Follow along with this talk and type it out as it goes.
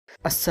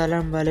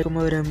Assalamualaikum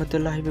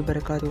warahmatullahi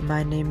wabarakatuh.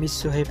 My name is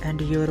Soheb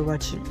and you're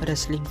watching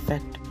Wrestling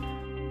Fact.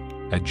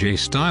 AJ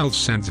Styles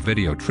sends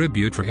video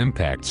tribute for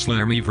Impact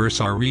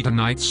Slammiversary.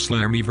 Tonight's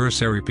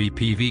Slammiversary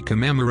PPV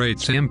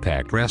commemorates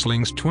Impact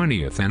Wrestling's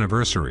 20th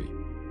anniversary.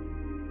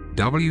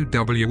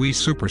 WWE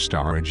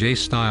superstar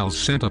AJ Styles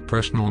sent a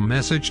personal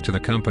message to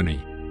the company.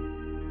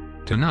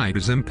 Tonight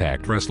is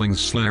Impact Wrestling's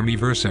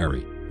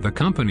Slammiversary, the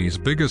company's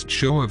biggest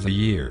show of the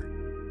year.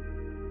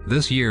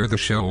 This year the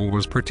show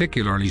was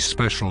particularly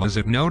special as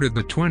it noted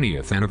the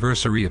 20th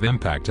anniversary of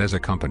Impact as a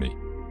company.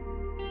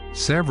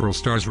 Several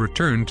stars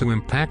returned to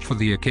Impact for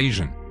the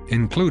occasion,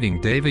 including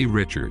Davey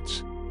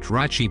Richards,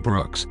 Traci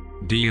Brooks,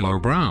 D'Lo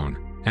Brown,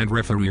 and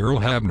referee Earl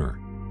Hebner.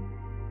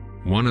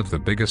 One of the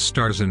biggest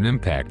stars in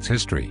Impact's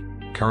history,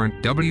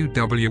 current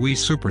WWE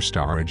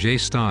superstar AJ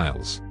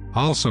Styles,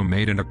 also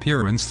made an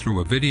appearance through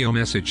a video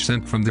message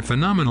sent from the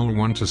Phenomenal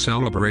One to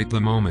celebrate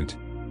the moment.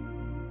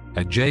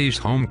 AJ's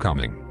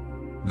homecoming.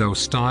 Though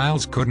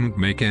Styles couldn't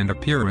make an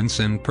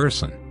appearance in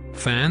person,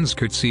 fans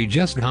could see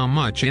just how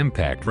much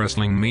Impact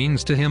Wrestling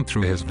means to him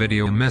through his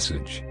video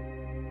message.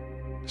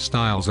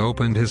 Styles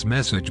opened his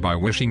message by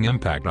wishing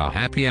Impact a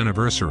happy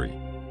anniversary.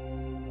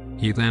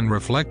 He then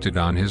reflected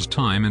on his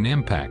time in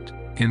Impact,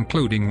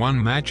 including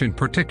one match in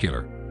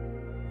particular.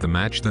 The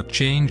match that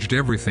changed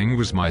everything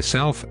was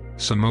myself,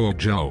 Samoa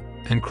Joe,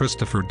 and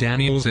Christopher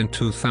Daniels in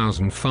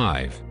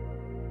 2005.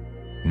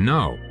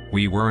 No,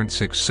 we weren't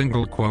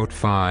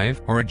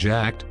 6'5" or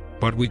jacked,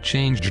 but we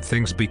changed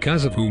things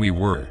because of who we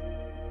were.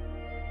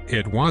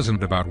 It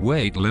wasn't about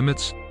weight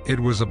limits, it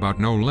was about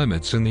no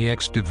limits in the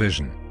X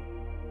division.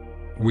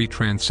 We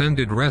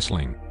transcended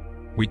wrestling.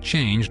 We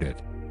changed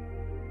it.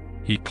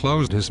 He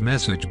closed his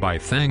message by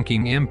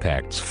thanking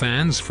Impact's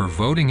fans for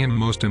voting him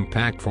Most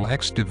Impactful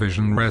X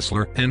Division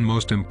Wrestler and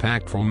Most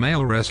Impactful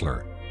Male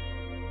Wrestler.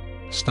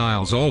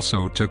 Styles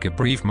also took a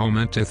brief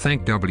moment to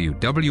thank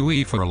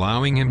WWE for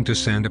allowing him to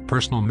send a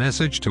personal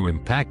message to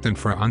Impact and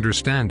for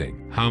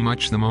understanding how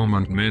much the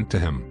moment meant to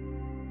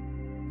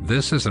him.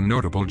 This is a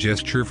notable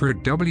gesture for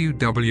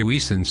WWE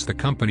since the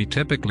company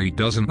typically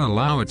doesn't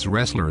allow its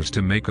wrestlers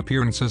to make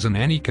appearances in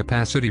any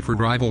capacity for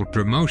rival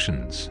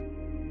promotions.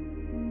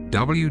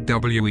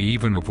 WWE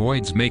even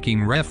avoids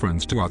making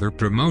reference to other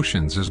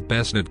promotions as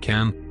best it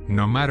can,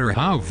 no matter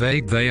how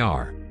vague they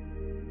are.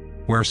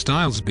 Where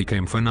Styles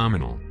became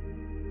phenomenal.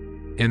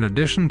 In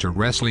addition to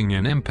wrestling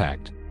in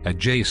Impact,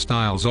 AJ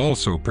Styles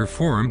also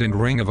performed in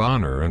Ring of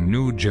Honor and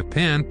New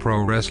Japan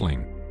Pro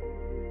Wrestling.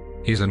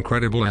 His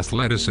incredible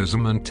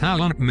athleticism and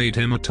talent made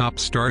him a top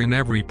star in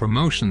every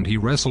promotion he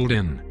wrestled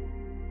in.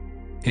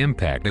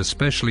 Impact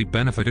especially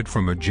benefited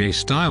from AJ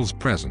Styles'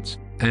 presence,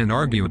 and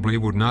arguably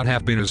would not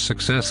have been as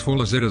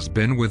successful as it has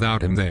been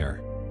without him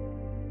there.